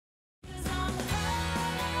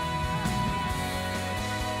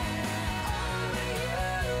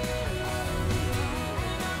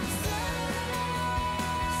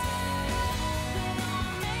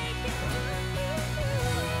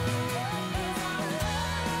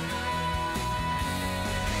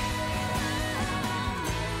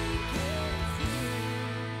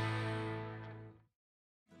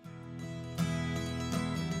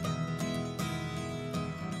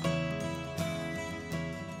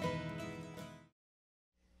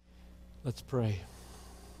Let's pray.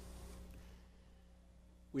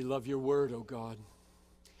 We love your word, O God.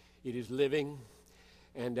 It is living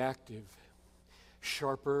and active,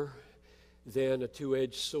 sharper than a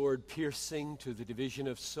two-edged sword, piercing to the division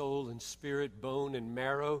of soul and spirit, bone and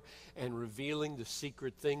marrow, and revealing the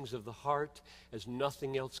secret things of the heart as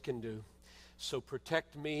nothing else can do. So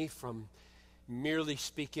protect me from merely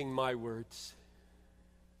speaking my words,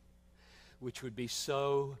 which would be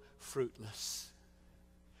so fruitless.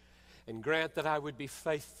 And grant that I would be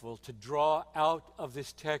faithful to draw out of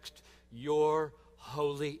this text your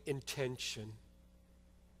holy intention,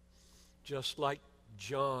 just like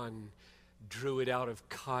John drew it out of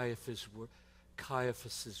Caiaphas'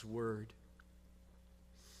 word.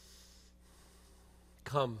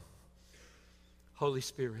 Come, Holy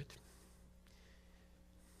Spirit,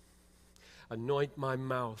 anoint my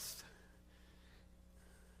mouth,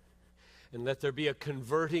 and let there be a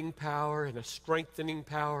converting power and a strengthening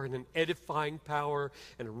power and an edifying power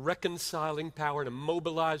and a reconciling power and a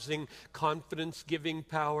mobilizing, confidence-giving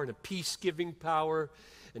power and a peace-giving power,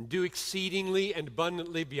 and do exceedingly and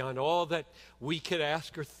abundantly beyond all that we could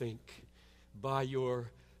ask or think by your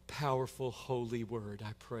powerful holy word.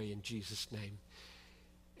 I pray in Jesus' name.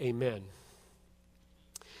 Amen.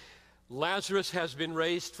 Lazarus has been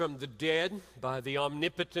raised from the dead by the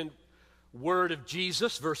omnipotent word of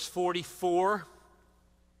Jesus, verse 44.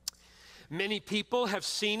 Many people have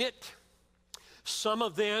seen it. Some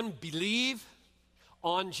of them believe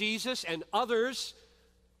on Jesus, and others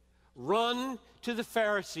run to the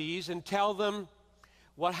Pharisees and tell them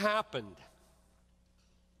what happened.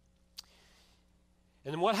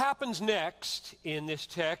 And what happens next in this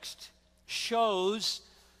text shows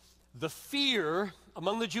the fear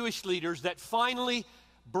among the Jewish leaders that finally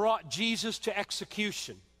brought Jesus to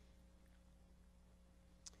execution.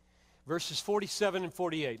 Verses 47 and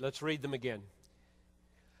 48, let's read them again.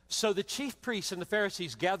 So the chief priests and the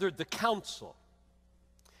Pharisees gathered the council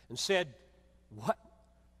and said, "What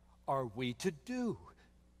are we to do?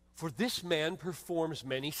 For this man performs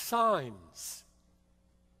many signs.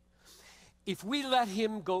 If we let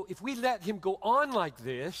him go on like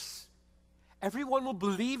this, everyone will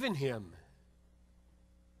believe in him.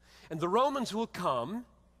 And the Romans will come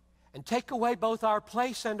and take away both our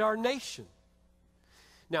place and our nation."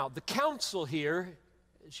 Now, the council here,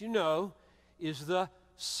 as you know, is the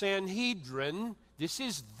Sanhedrin. This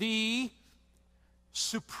is the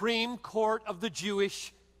supreme court of the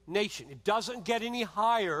Jewish nation. It doesn't get any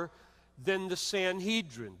higher than the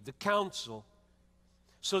Sanhedrin, the council.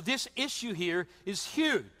 So this issue here is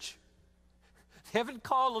huge. They haven't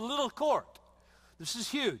called a little court. This is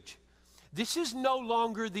huge. This is no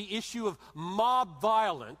longer the issue of mob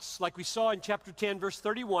violence, like we saw in chapter 10, verse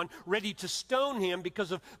 31, ready to stone him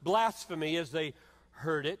because of blasphemy as they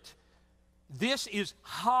heard it. This is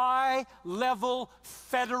high-level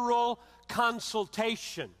federal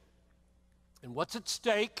consultation. And what's at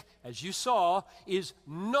stake, as you saw, is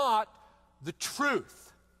not the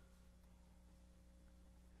truth.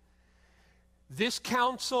 This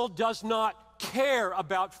council does not care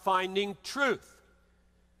about finding truth.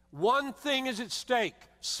 One thing is at stake: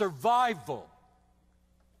 survival.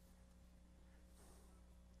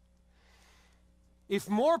 If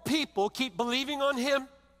more people keep believing on him,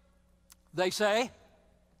 they say,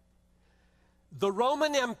 the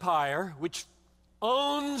Roman Empire, which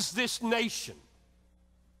owns this nation,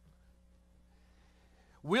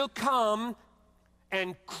 will come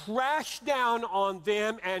and crash down on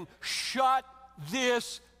them and shut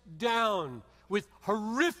this down with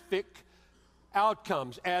horrific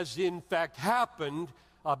outcomes, as in fact happened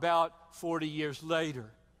about 40 years later.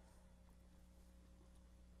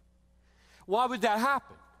 Why would that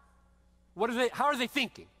happen? How are they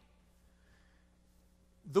thinking?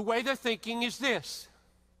 The way they're thinking is this.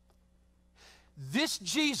 This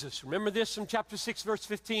Jesus, remember this from chapter 6, verse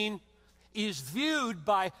 15, is viewed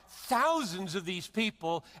by thousands of these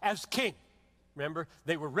people as king. Remember,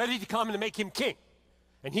 they were ready to come and to make him king.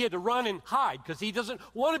 And he had to run and hide because he doesn't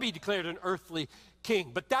want to be declared an earthly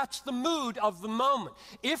king. But that's the mood of the moment.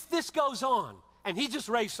 If this goes on, and he just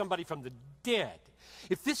raised somebody from the dead,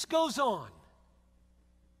 if this goes on,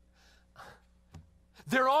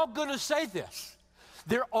 they're all going to say this.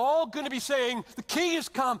 They're all going to be saying, the king has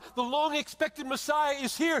come, the long-expected Messiah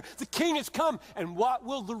is here, the king has come. And what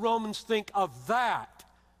will the Romans think of that?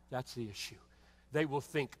 That's the issue. They will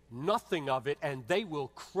think nothing of it, and they will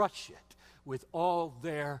crush it with all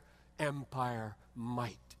their empire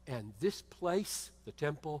might. And this place, the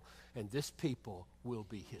temple, and this people will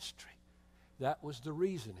be history. That was the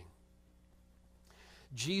reasoning.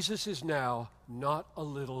 Jesus is now not a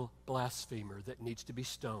little blasphemer that needs to be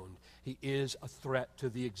stoned. He is a threat to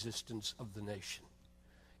the existence of the nation,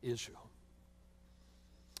 Israel.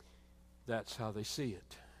 That's how they see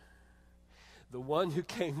it. The one who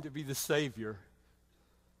came to be the Savior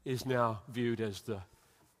is now viewed as the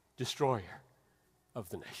destroyer of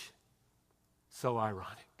the nation. So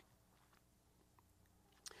ironic.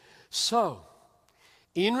 So,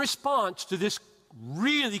 in response to this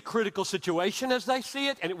really critical situation as they see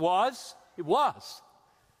it, and it was,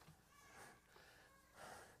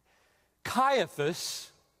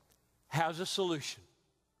 Caiaphas has a solution.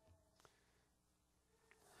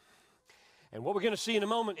 And what we're going to see in a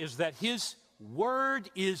moment is that his word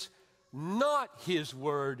is not his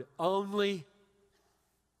word only.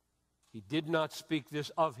 He did not speak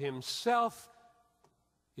this of himself.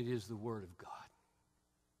 It is the word of God.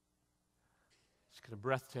 It's kind of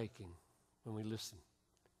breathtaking when we listen.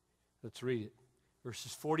 Let's read it.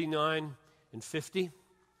 Verses 49 and 50.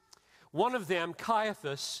 One of them,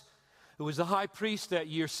 Caiaphas, who was the high priest that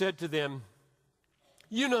year, said to them,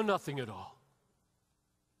 "You know nothing at all,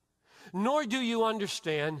 nor do you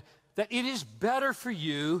understand that it is better for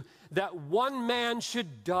you that one man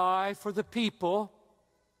should die for the people,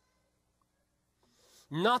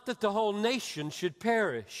 not that the whole nation should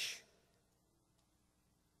perish."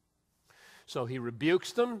 So he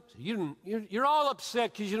rebukes them. You're all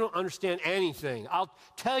upset because you don't understand anything. I'll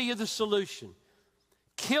tell you the solution.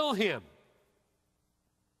 Kill him.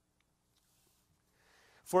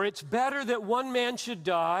 For it's better that one man should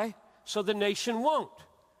die so the nation won't.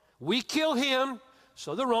 We kill him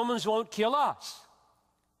so the Romans won't kill us.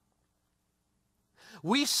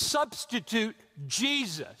 We substitute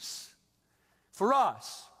Jesus for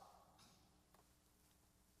us.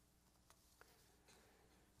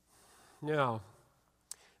 Now,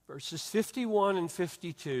 verses 51 and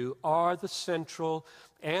 52 are the central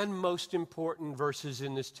and most important verses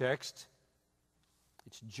in this text.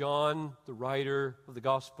 It's John, the writer of the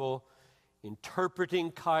gospel,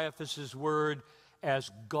 interpreting Caiaphas' word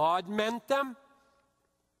as God meant them.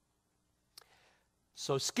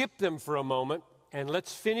 So skip them for a moment and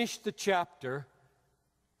let's finish the chapter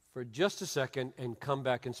for just a second and come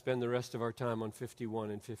back and spend the rest of our time on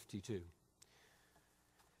 51 and 52.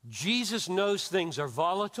 Jesus knows things are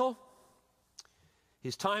volatile.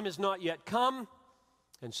 His time has not yet come,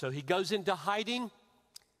 and so he goes into hiding.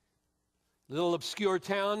 Little obscure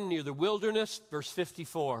town near the wilderness, verse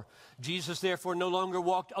 54. Jesus therefore no longer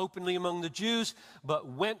walked openly among the Jews, but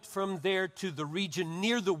went from there to the region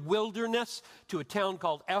near the wilderness, to a town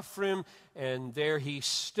called Ephraim, and there he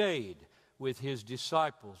stayed with his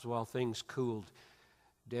disciples while things cooled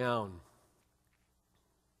down.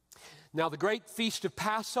 Now, the great feast of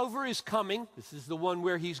Passover is coming. This is the one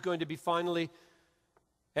where he's going to be finally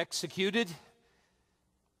executed.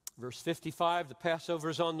 Verse 55, the Passover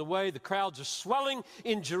is on the way. The crowds are swelling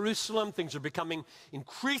in Jerusalem. Things are becoming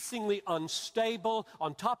increasingly unstable.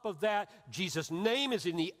 On top of that, Jesus' name is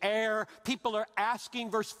in the air. People are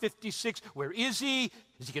asking, verse 56, where is he?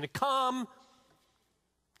 Is he going to come?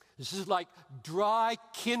 This is like dry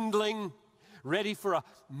kindling, ready for a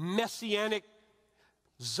messianic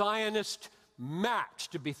Zionist match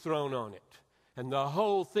to be thrown on it. And the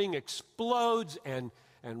whole thing explodes and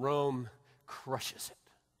Rome crushes it.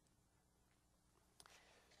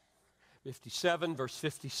 57, verse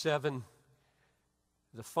 57,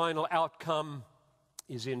 the final outcome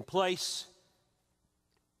is in place.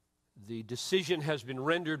 The decision has been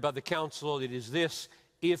rendered by the council. It is this: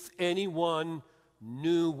 if anyone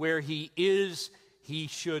knew where he is, he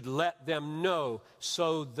should let them know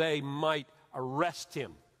so they might arrest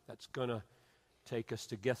him. That's going to take us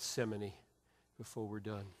to Gethsemane before we're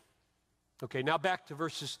done. Okay, now back to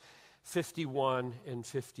verses 51 and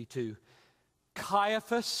 52.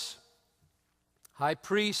 Caiaphas, high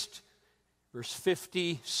priest, verse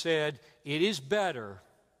 50 said, "It is better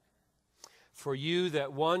for you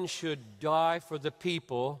that one should die for the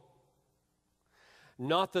people,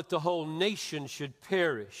 not that the whole nation should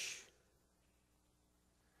perish."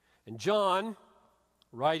 And John,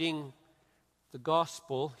 writing the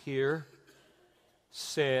gospel here,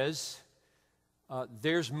 says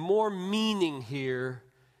there's more meaning here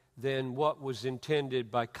than what was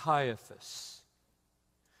intended by Caiaphas.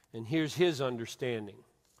 And here's his understanding.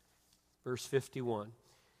 Verse 51.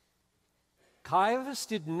 Caiaphas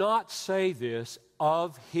did not say this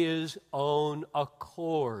of his own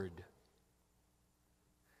accord.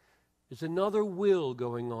 There's another will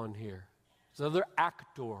going on here. There's another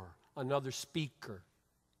actor, another speaker.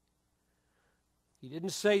 He didn't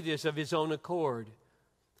say this of his own accord.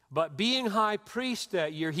 But being high priest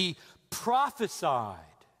that year, he prophesied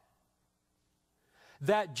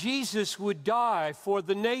that Jesus would die for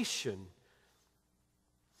the nation,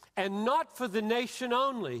 and not for the nation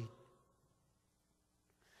only,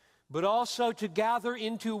 but also to gather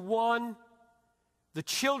into one the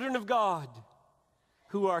children of God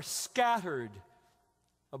who are scattered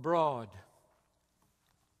abroad.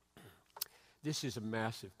 This is a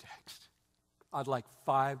massive text. I'd like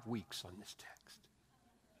 5 weeks on this text.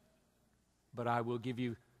 But I will give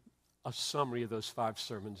you a summary of those 5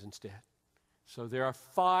 sermons instead. So there are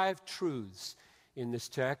 5 truths in this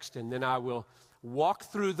text, and then I will walk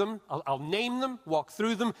through them. I'll name them, walk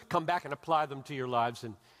through them, come back and apply them to your lives,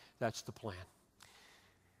 and that's the plan.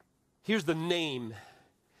 Here's the name.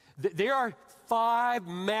 There are 5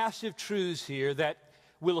 massive truths here that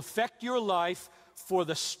will affect your life for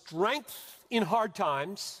the strength in hard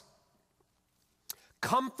times,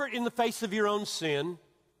 comfort in the face of your own sin,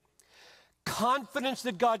 confidence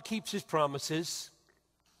that God keeps His promises,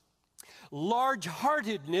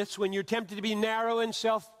 large-heartedness when you're tempted to be narrow and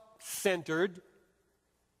self-centered,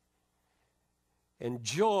 and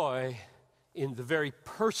joy in the very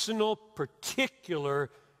personal, particular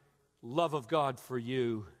love of God for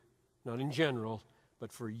you, not in general,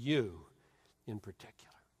 but for you in particular.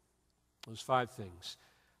 Those 5 things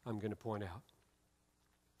I'm going to point out.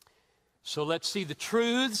 So let's see the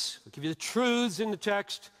truths. I'll give you the truths in the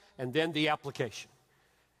text and then the application.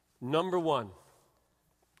 Number 1,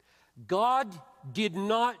 God did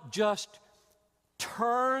not just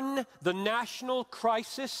turn the national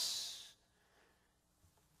crisis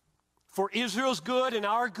for Israel's good and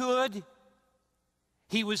our good.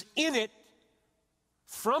 He was in it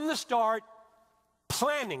from the start,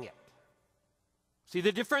 planning it. See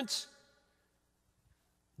the difference?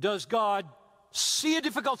 Does God see a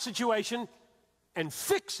difficult situation and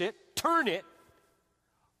fix it, turn it,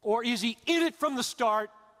 or is He in it from the start,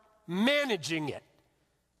 managing it,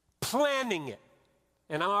 planning it?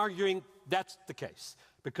 And I'm arguing that's the case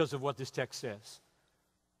because of what this text says.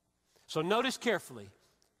 So notice carefully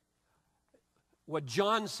what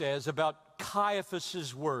John says about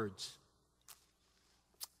Caiaphas' words.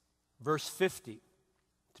 Verse 50,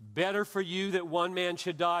 it's better for you that one man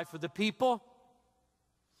should die for the people,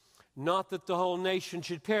 not that the whole nation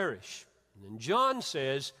should perish. And then John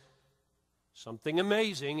says something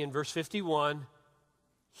amazing in verse 51.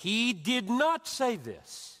 He did not say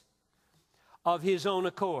this of his own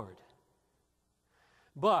accord,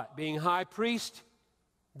 but being high priest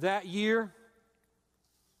that year,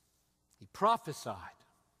 he prophesied.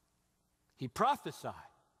 He prophesied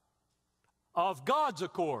of God's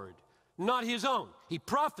accord, not his own. He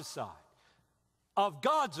prophesied of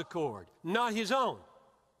God's accord, not his own.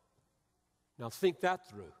 Now think that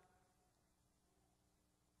through.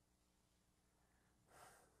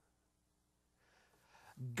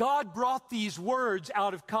 God brought these words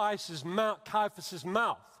out of Caiaphas'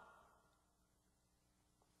 mouth.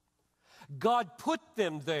 God put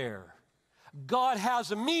them there. God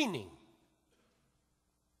has a meaning.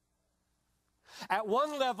 At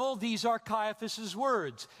one level, these are Caiaphas'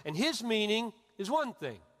 words, and his meaning is one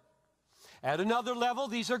thing. At another level,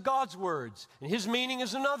 these are God's words, and his meaning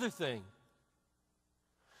is another thing.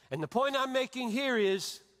 And the point I'm making here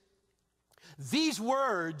is these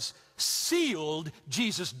words sealed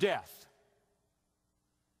Jesus' death.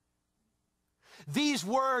 These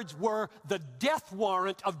words were the death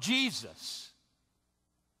warrant of Jesus.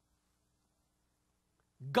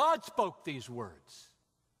 God spoke these words.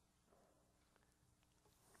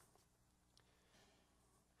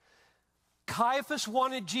 Caiaphas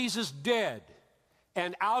wanted Jesus dead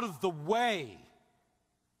and out of the way,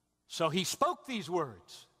 so he spoke these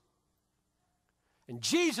words. And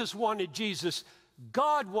Jesus wanted Jesus,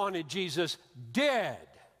 God wanted Jesus dead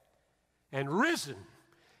and risen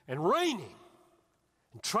and reigning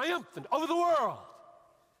and triumphant over the world.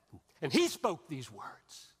 And he spoke these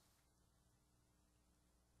words.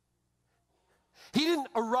 He didn't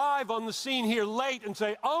arrive on the scene here late and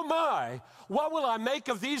say, oh my, what will I make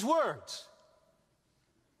of these words?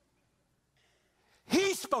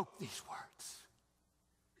 He spoke these words.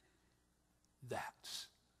 That's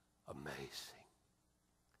amazing.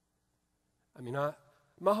 I mean,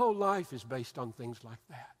 my whole life is based on things like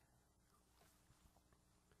that.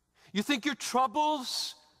 You think your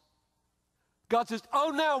troubles, God says,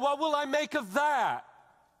 oh now, what will I make of that?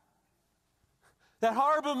 That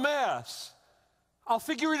horrible mess. I'll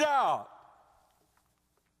figure it out.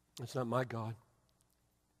 That's not my God.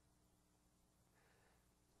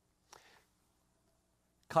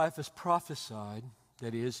 Caiaphas prophesied,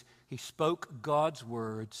 that is, he spoke God's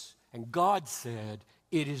words, and God said,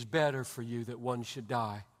 it is better for you that one should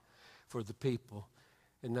die for the people.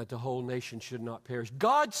 and that the whole nation should not perish.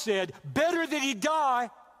 God said, better that he die.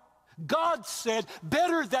 God said,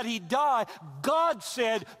 better that he die. God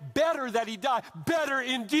said, better that he die. Better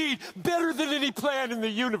indeed, better than any plan in the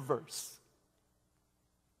universe.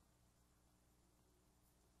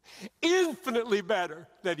 Infinitely better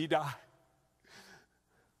that he die.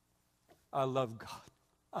 I love God.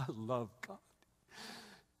 I love God.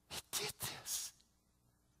 He did this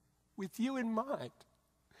with you in mind.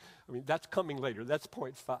 I mean, that's coming later. That's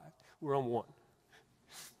point 5. We're on 1.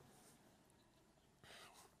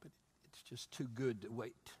 But it's just too good to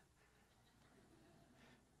wait.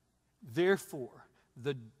 Therefore,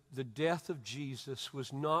 the death of Jesus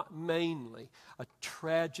was not mainly a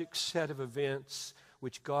tragic set of events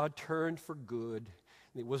which God turned for good.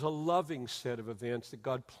 It was a loving set of events that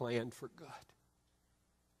God planned for good.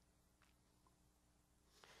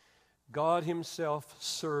 God himself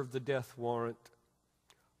served the death warrant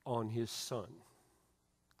on his Son.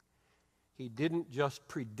 He didn't just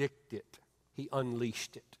predict it, he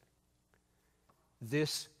unleashed it.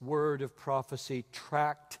 This word of prophecy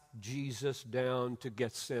tracked Jesus down to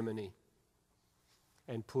Gethsemane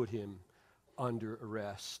and put him under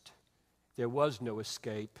arrest. There was no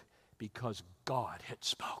escape because God had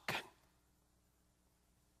spoken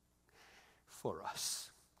for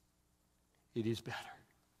us. It is better.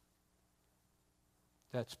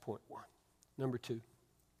 That's point 1. Number 2.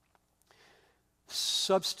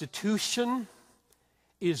 Substitution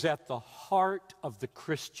is at the heart of the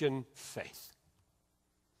Christian faith.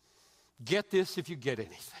 Get this if you get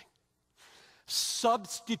anything.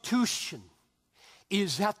 Substitution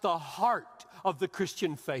is at the heart of the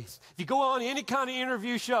Christian faith. If you go on any kind of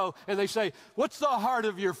interview show and they say, what's the heart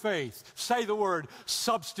of your faith? Say the word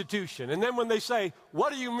substitution. And then when they say,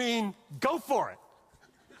 what do you mean? Go for it.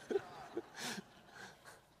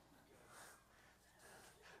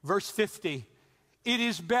 Verse 50, it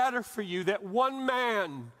is better for you that one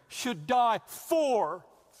man should die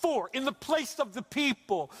in the place of the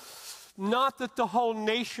people, not that the whole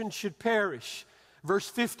nation should perish. Verse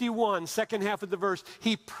 51, second half of the verse,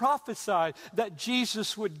 he prophesied that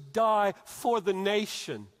Jesus would die for the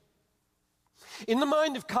nation. In the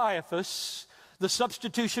mind of Caiaphas, the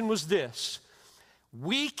substitution was this: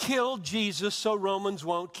 we kill Jesus so Romans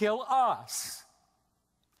won't kill us.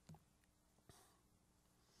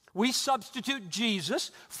 We substitute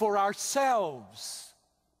Jesus for ourselves.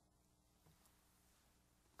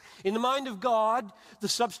 In the mind of God, the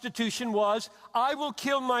substitution was, I will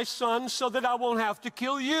kill my son so that I won't have to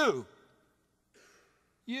kill you.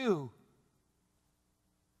 You.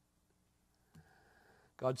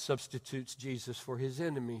 God substitutes Jesus for his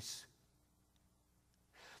enemies.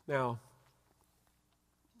 Now,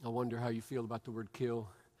 I wonder how you feel about the word kill.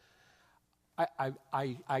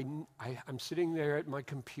 I'm sitting there at my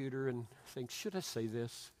computer and think, should I say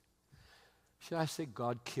this? Should I say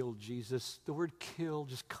God killed Jesus? The word kill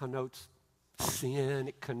just connotes sin.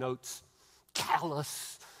 It connotes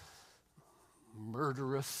callous,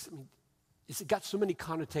 murderous. I mean, it's got so many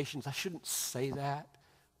connotations. I shouldn't say that.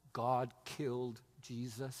 God killed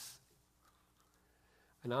Jesus.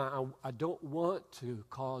 And I don't want to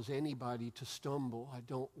cause anybody to stumble. I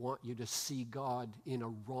don't want you to see God in a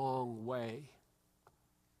wrong way.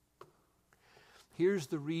 Here's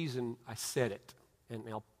the reason I said it, and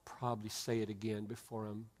I'll probably say it again before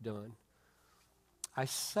I'm done. I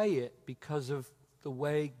say it because of the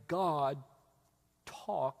way God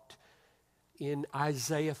talked in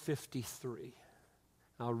Isaiah 53.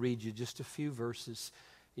 I'll read you just a few verses.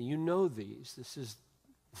 You know these. This is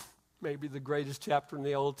maybe the greatest chapter in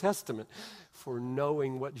the Old Testament for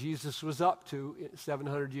knowing what Jesus was up to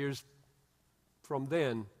 700 years from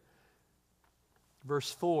then.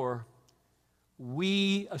 Verse 4,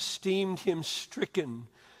 we esteemed him stricken,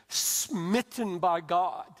 smitten by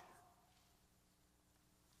God.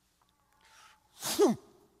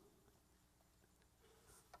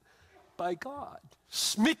 By God.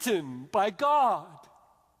 Smitten by God.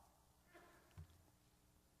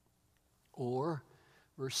 Or,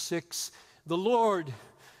 verse 6, the Lord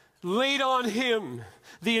laid on him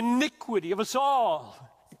the iniquity of us all,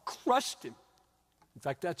 crushed him. In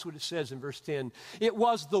fact, that's what it says in verse 10. It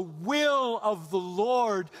was the will of the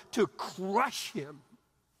Lord to crush him.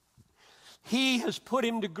 He has put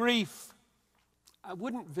him to grief. I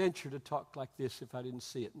wouldn't venture to talk like this if I didn't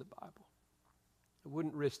see it in the Bible. I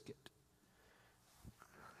wouldn't risk it.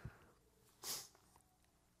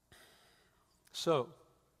 So,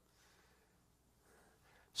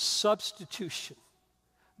 substitution.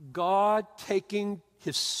 God taking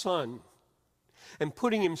his son and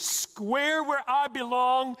putting him square where I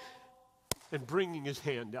belong and bringing his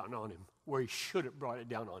hand down on him where he should have brought it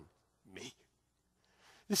down on me.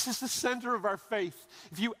 This is the center of our faith.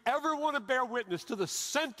 If you ever want to bear witness to the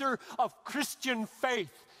center of Christian faith,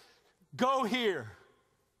 go here.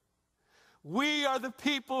 We are the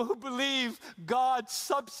people who believe God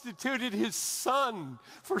substituted his Son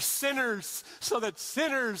for sinners so that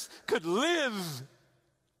sinners could live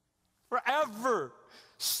forever,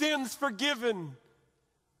 sins forgiven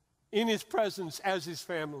in his presence as his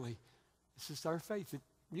family. This is our faith.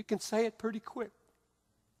 You can say it pretty quick.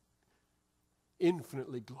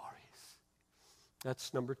 Infinitely glorious.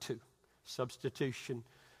 That's number 2. Substitution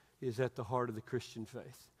is at the heart of the Christian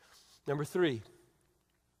faith. Number 3,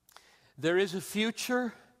 there is a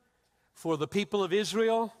future for the people of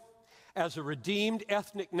Israel as a redeemed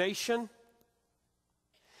ethnic nation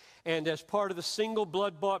and as part of the single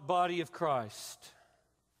blood-bought body of Christ.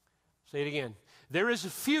 Say it again. There is a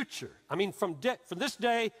future. From this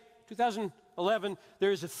day, 2011,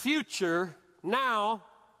 there is a future now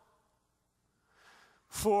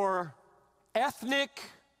for ethnic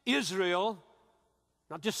Israel,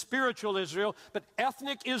 not just spiritual Israel, but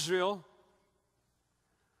ethnic Israel.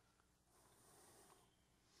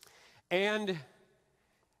 And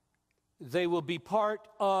they will be part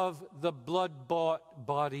of the blood-bought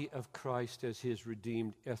body of Christ as his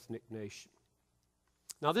redeemed ethnic nation.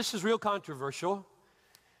 Now, this is real controversial,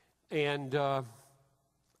 and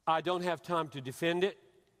I don't have time to defend it.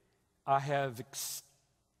 I have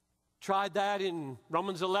tried that in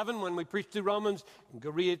Romans 11 when we preached through Romans. You can go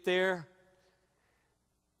read it there.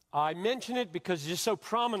 I mention it because it's just so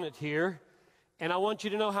prominent here, and I want you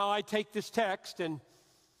to know how I take this text and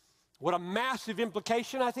what a massive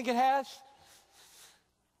implication I think it has.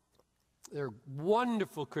 There are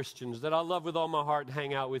wonderful Christians that I love with all my heart and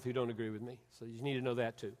hang out with who don't agree with me. So you need to know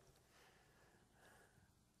that too.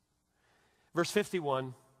 Verse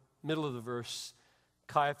 51, middle of the verse,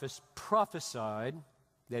 Caiaphas prophesied,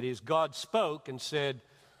 that is, God spoke and said,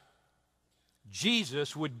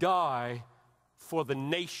 Jesus would die for the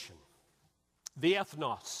nation, the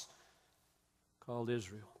ethnos, called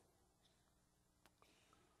Israel.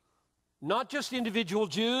 Not just individual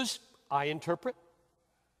Jews, I interpret,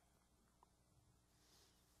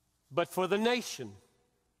 but for the nation.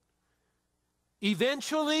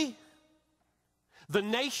 Eventually, the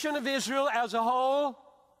nation of Israel as a whole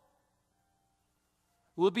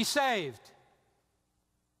will be saved.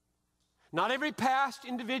 Not every past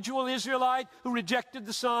individual Israelite who rejected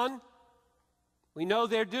the Son. We know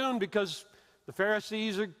they're doomed because the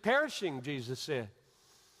Pharisees are perishing, Jesus said.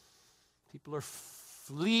 People are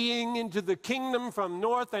fleeing into the kingdom from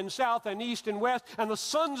north and south and east and west, and the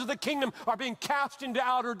sons of the kingdom are being cast into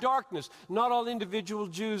outer darkness. Not all individual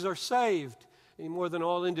Jews are saved, any more than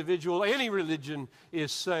any religion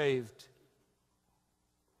is saved.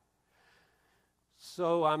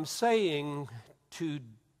 So I'm saying to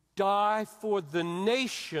die for the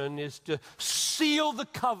nation is to seal the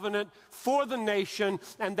covenant for the nation,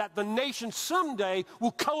 and that the nation someday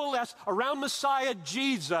will coalesce around Messiah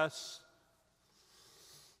Jesus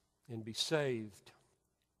and be saved.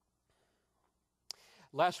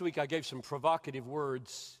 Last week I gave some provocative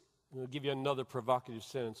words. I'll give you another provocative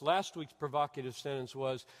sentence. Last week's provocative sentence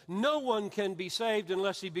was, no one can be saved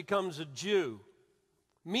unless he becomes a Jew.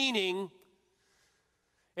 Meaning,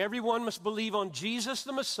 everyone must believe on Jesus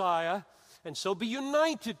the Messiah and so be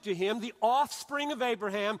united to him, the offspring of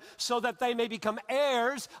Abraham, so that they may become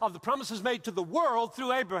heirs of the promises made to the world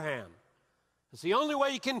through Abraham. It's the only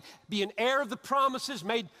way you can be an heir of the promises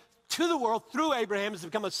made to the world through Abraham, is to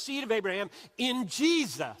become a seed of Abraham in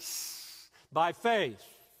Jesus by faith.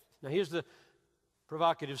 Now here's the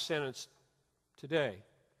provocative sentence today.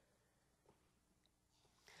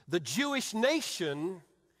 The Jewish nation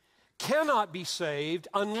cannot be saved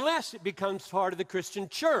unless it becomes part of the Christian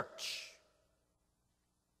church.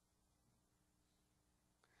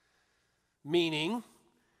 Meaning,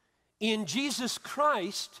 in Jesus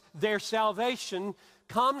Christ, their salvation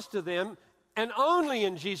comes to them, and only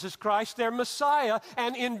in Jesus Christ, their Messiah.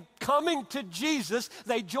 And in coming to Jesus,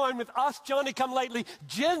 they join with us, Johnny-come-lately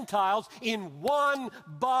Gentiles, in one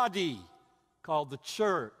body called the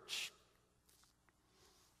church.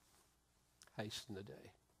 Hasten the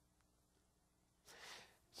day.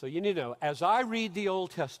 So you need to know, as I read the Old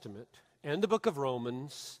Testament and the book of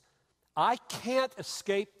Romans, I can't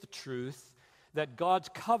escape the truth that God's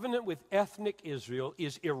covenant with ethnic Israel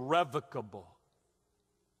is irrevocable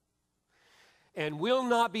and will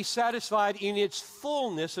not be satisfied in its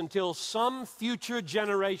fullness until some future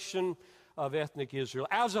generation of ethnic Israel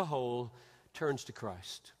as a whole turns to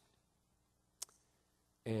Christ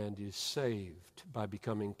and is saved by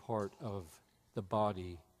becoming part of the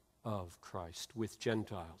body of Christ with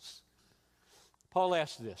Gentiles. Paul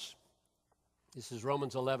asks this This is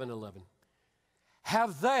Romans 11:11.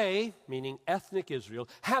 Have they, meaning ethnic Israel,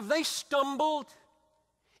 have they stumbled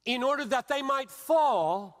in order that they might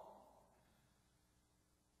fall?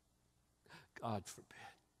 God forbid.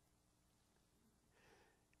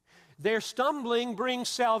 Their stumbling brings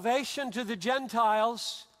salvation to the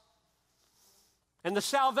Gentiles, and the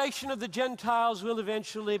salvation of the Gentiles will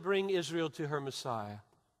eventually bring Israel to her Messiah.